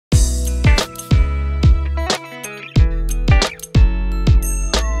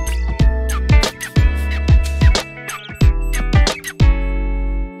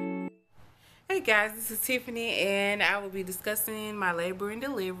guys, this is Tiffany and I will be discussing my labor and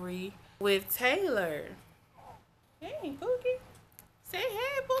delivery with Taylor. Hey, Bookie. Say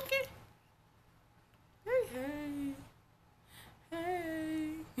hey, Bookie. Hey, hey. Hey.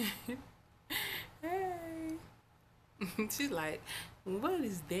 Hey. She's like, what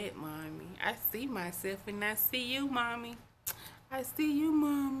is that, mommy? I see myself and I see you, mommy. I see you,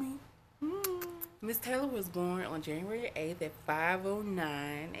 mommy. Miss Taylor was born on January 8th at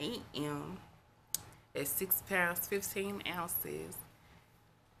 5:09 a.m. at 6 pounds 15 ounces,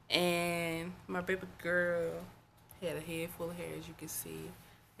 and my baby girl had a head full of hair, as you can see,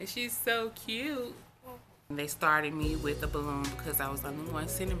 and she's so cute. They started me with a balloon because I was only 1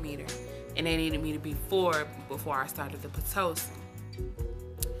 centimeter, and they needed me to be 4 before I started the Pitocin.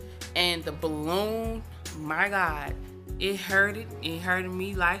 And the balloon, my God, it hurted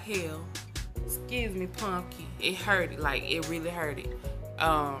me like hell. Excuse me, pumpkin. It hurted, like it really hurted.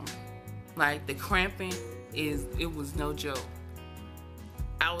 Like the cramping it was no joke.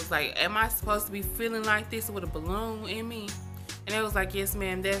 I was like, am I supposed to be feeling like this with a balloon in me? And it was like, yes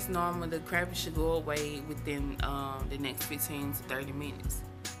ma'am, that's normal. The cramping should go away within the next 15 to 30 minutes.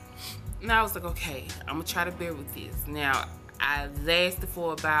 And I was like, okay, I'm gonna try to bear with this. Now I lasted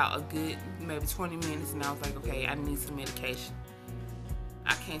for about a good maybe 20 minutes, and I was like, okay, I need some medication.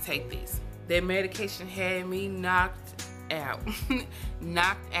 I can't take this. That medication had me knocked out.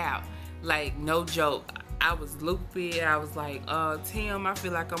 Knocked out. Like, no joke. I was loopy. I was like, Tim, I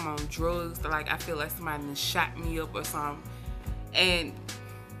feel like I'm on drugs. Like, I feel like somebody done shot me up or something. And,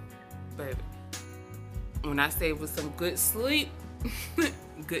 baby, when I say it was some good sleep,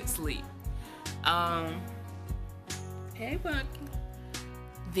 good sleep. Hey, Bucky.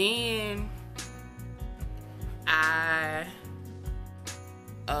 Then, I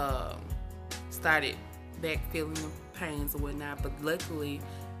started back feeling the pains and whatnot, but luckily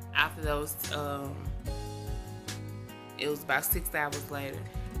after those it was about 6 hours later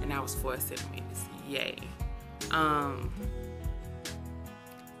and I was 4 centimeters. Yay.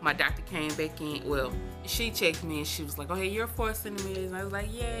 My doctor came back in. Well, she checked me and she was like, oh hey, you're 4 centimeters. And I was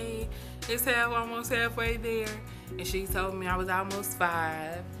like, yay, it's almost halfway there. And she told me I was almost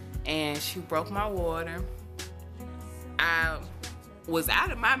 5, and she broke my water. I was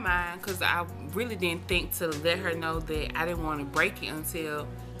out of my mind because I really didn't think to let her know that I didn't want to break it until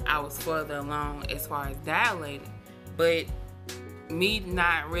I was further along as far as dilating. But me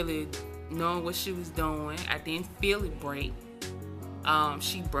not really knowing what she was doing, I didn't feel it break.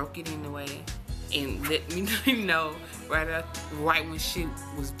 She broke it anyway and let me know right when she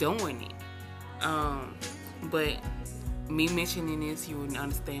was doing it. But me mentioning this, you wouldn't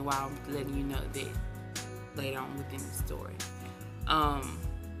understand why I'm letting you know that later on within the story.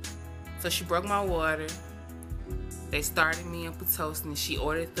 So she broke my water. They started me in Pitocin. She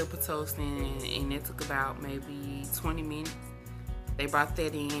ordered the Pitocin, and it took about maybe 20 minutes. They brought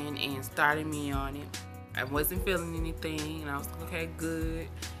that in and started me on it. I wasn't feeling anything, and I was like, okay, good.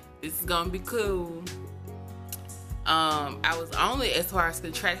 This is gonna be cool. I was only, as far as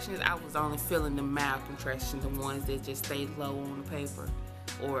contractions, I was only feeling the mild contractions, the ones that just stay low on the paper,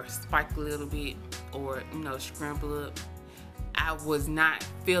 or spike a little bit, or scramble up. I was not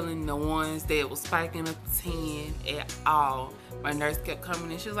feeling the ones that was spiking up to 10 at all. My nurse kept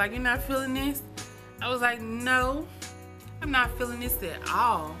coming in. She was like, you're not feeling this? I was like, no, I'm not feeling this at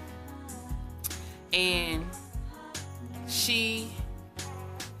all. And she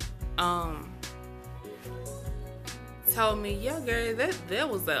told me, yeah girl, that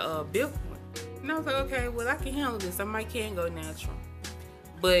was a big one. And I was like, okay, well I can handle this. I might can go natural.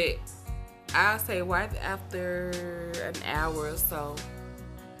 But I'll say right after an hour or so,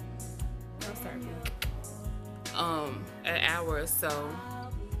 an hour or so,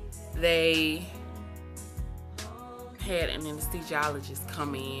 they had an anesthesiologist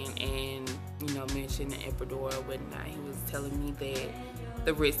come in and mention the epidural or whatnot. He was telling me that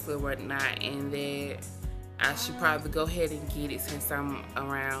the risks or whatnot, and that I should probably go ahead and get it since I'm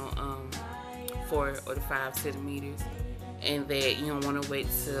around 4 or 5 centimeters. And that you don't want to wait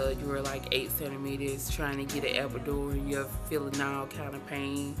till you're like 8 centimeters trying to get an epidural and you're feeling all kind of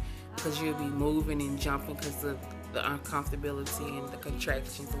pain, because you'll be moving and jumping because of the uncomfortability and the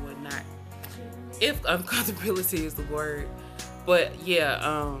contractions and whatnot. If uncomfortability is the word. But yeah,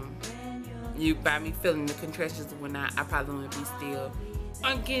 by me feeling the contractions and whatnot, I probably want to be still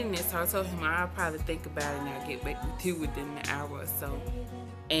on getting it. So I told him I'll probably think about it and I'll get back with you within an hour or so.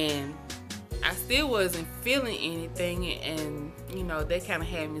 And I still wasn't feeling anything, and that kind of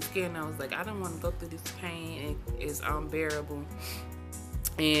had me scared, and I was like, I don't want to go through this pain. It's unbearable.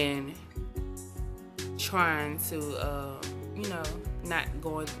 And trying to not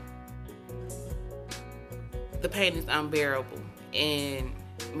going the pain is unbearable, and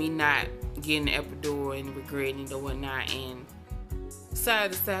me not getting the epidural and regretting it or whatnot, and so I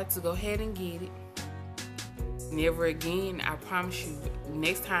decided to go ahead and get it. Never again, I promise you,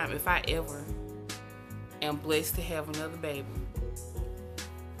 next time if I ever am blessed to have another baby,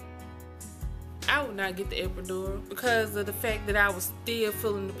 I would not get the epidural because of the fact that I was still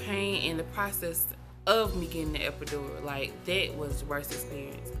feeling the pain in the process of me getting the epidural. Like, that was the worst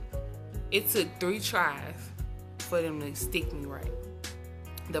experience. It took 3 tries for them to stick me right.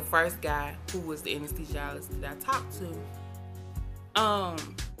 The first guy, who was the anesthesiologist that I talked to,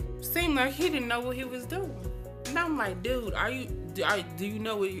 seemed like he didn't know what he was doing. And I'm like, dude, do you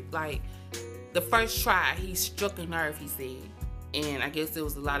know what you, like, the first try, he struck a nerve, he said. And I guess there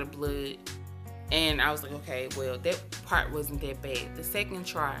was a lot of blood. And I was like, okay, well, that part wasn't that bad. The second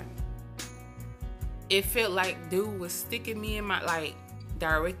try, it felt like dude was sticking me in my, like,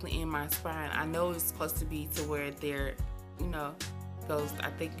 directly in my spine. I know it's supposed to be to where they're, you know, goes,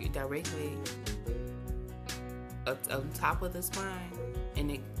 I think, directly on top of the spine.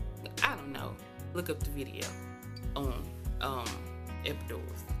 And it, I don't know. Look up the video on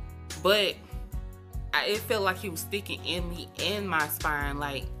epidurals. But it felt like he was sticking in me, in my spine,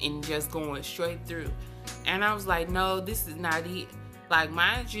 like, and just going straight through. And I was like, no, this is not it. Like,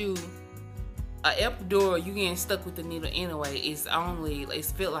 mind you, a epidural, you getting stuck with the needle anyway. It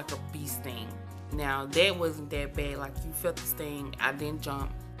felt like a bee sting. Now, that wasn't that bad. Like, you felt the sting. I didn't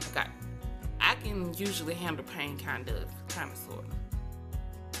jump. Like, I can usually handle pain, kind of, sort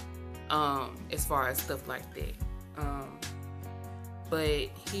of. As far as stuff like that. But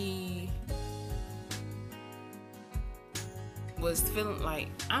he was feeling like,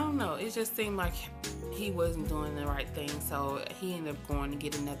 I don't know, it just seemed like he wasn't doing the right thing, so he ended up going to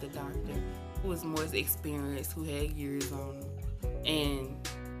get another doctor who was more experienced, who had years on him, and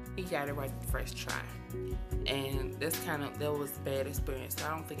he got it right the first try. And that was a bad experience, so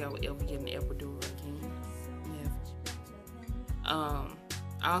I don't think I would ever get an epidural again. Never.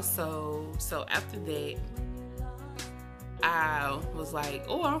 Also, so after that, I was like,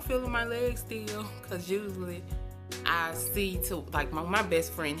 oh, I'm feeling my legs still, because usually I see like my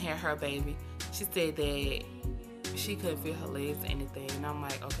best friend had her baby. She said that she couldn't feel her legs or anything, and I'm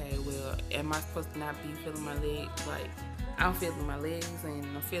like, okay, well, am I supposed to not be feeling my legs? Like, I'm feeling my legs and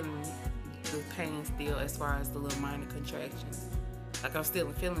I'm feeling the pain still as far as the little minor contractions. Like, I'm still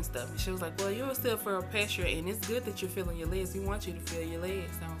feeling stuff. And she was like, well, you'll still feel pressure, and it's good that you're feeling your legs. We want you to feel your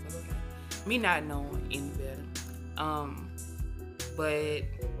legs. So I was like, okay. Me not knowing any better. But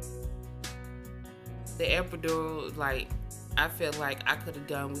the epidural, like, I felt like I could have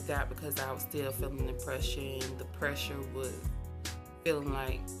done without because I was still feeling the pressure, and the pressure was feeling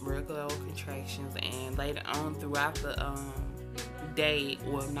like regular old contractions. And later on throughout the day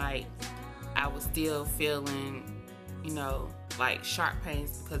or night, I was still feeling, you know, like sharp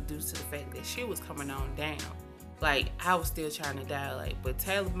pains because due to the fact that she was coming on down. Like, I was still trying to dilate, but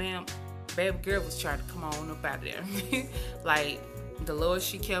Taylor, ma'am, baby girl was trying to come on up out of there. Like, the lower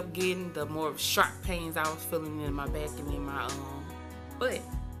she kept getting, the more sharp pains I was feeling in my back and in my butt.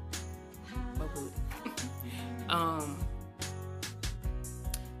 My booty.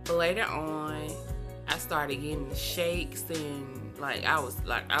 But later on, I started getting the shakes, and like I was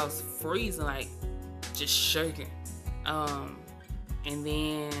freezing, like just shaking. And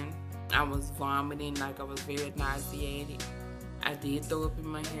then I was vomiting, like I was very nauseated. I did throw up in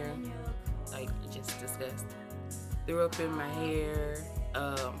my hair, like just disgusting. Threw up in my hair,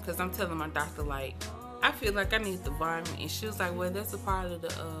 cause I'm telling my doctor, like, I feel like I need to vomit, and she was like, well, that's a part of the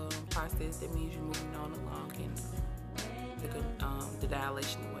process. That means you're moving on along, and the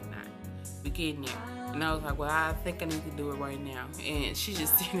dilation and whatnot. We getting there. And I was like, well, I think I need to do it right now. And she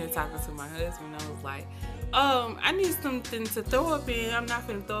just sitting there talking to my husband. I was like, I need something to throw up in. I'm not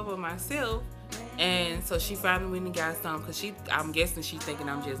finna throw up on myself. And so she finally went and got some, because I'm guessing she's thinking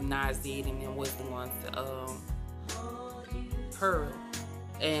I'm just nauseating and wasn't the one to hurl.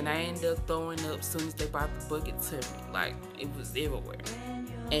 And I ended up throwing up as soon as they brought the bucket to me. Like, it was everywhere.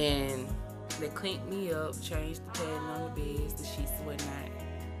 And they cleaned me up, changed the padding on the beds, the sheets and whatnot.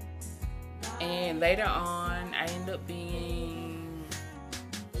 And later on, I ended up being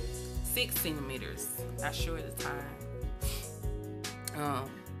 6 centimeters. Not sure at the time.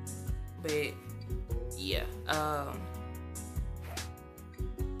 But yeah.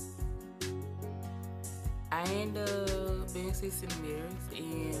 I ended up being 6 centimeters,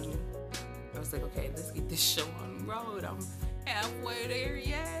 and I was like, okay, let's get this show on the road. I'm halfway there,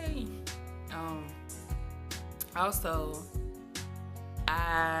 yay! Also,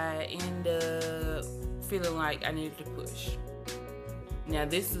 I ended up feeling like I needed to push. Now,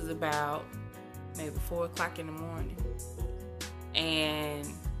 this is about maybe 4 o'clock in the morning. And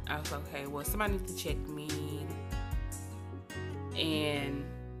I was like, okay, well, somebody needs to check me. And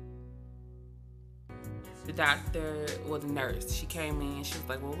the doctor, well, the nurse, she came in and she was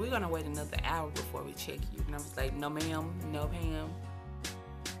like, well, we're going to wait another hour before we check you. And I was like, no, ma'am, no, ma'am.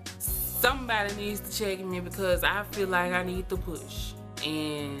 Somebody needs to check me because I feel like I need to push.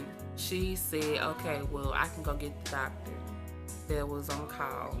 And she said, okay, well, I can go get the doctor that was on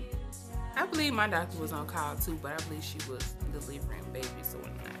call. I believe my doctor was on call too, but I believe she was delivering babies or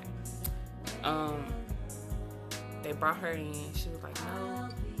whatnot. They brought her in. She was like, no,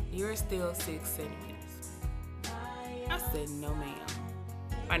 you're still 6 centimeters. I said, no, ma'am.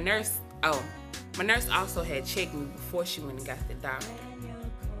 My nurse also had checked me before she went and got the doctor.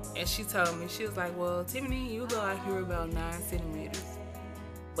 And she told me, she was like, well, Tiffany, you look like you're about 9 centimeters.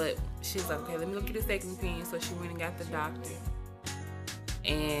 But she was like, okay, let me look at the second opinion. So she went and got the doctor.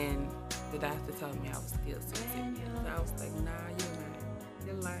 And the doctor told me I was still 6 centimeters. I was like, nah,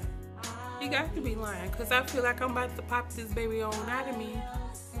 you're lying. You got to be lying, because I feel like I'm about to pop this baby on out of me.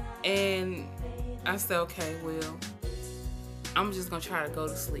 And I said, okay, well, I'm just going to try to go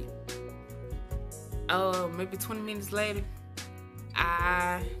to sleep. Maybe 20 minutes later,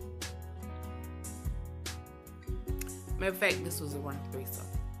 matter of fact, this was around 3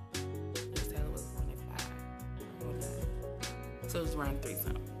 something. Taylor was 1 at 5. So it was around 3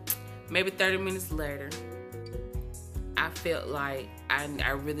 something. Maybe 30 minutes later, I felt like I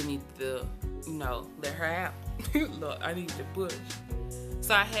really need to, let her out. Look, I need to push.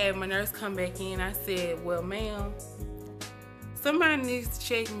 So I had my nurse come back in. I said, well, ma'am, somebody needs to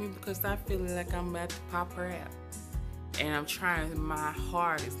check me because I feel like I'm about to pop her out. And I'm trying my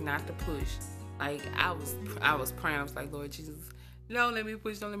hardest not to push. Like, I was praying. I was like, Lord Jesus, don't let me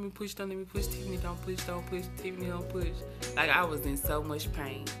push, don't let me push, don't let me push. Tiffany, don't push, Tiffany, don't push. Like, I was in so much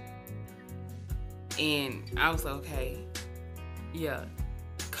pain. And I was like, okay, yeah,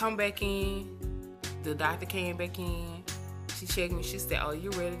 come back in. The doctor came back in. She checked me. She said, oh,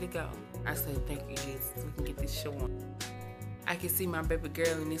 you're ready to go. I said, thank you, Jesus. We can get this show on. I can see my baby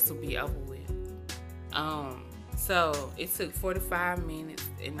girl and this will be over with. So it took 45 minutes,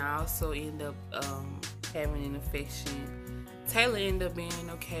 and I also ended up having an infection. Taylor ended up being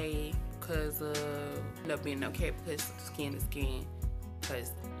okay because skin to skin,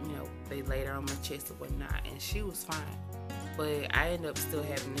 because they laid her on my chest or whatnot, and she was fine. But I ended up still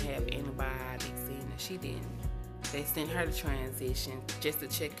having to have antibiotics, and she didn't. They sent her to transition just to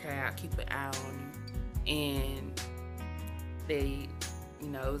check her out, keep an eye on her, and they,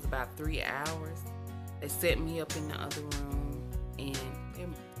 it was about 3 hours. They set me up in the other room, and they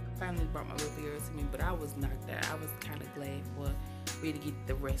finally brought my baby girl to me, but I was knocked out. I was kind of glad for me to get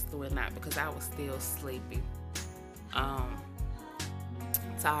the rest or not, because I was still sleepy.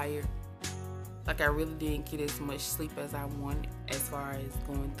 Tired. Like, I really didn't get as much sleep as I wanted as far as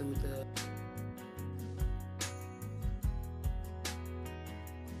going through the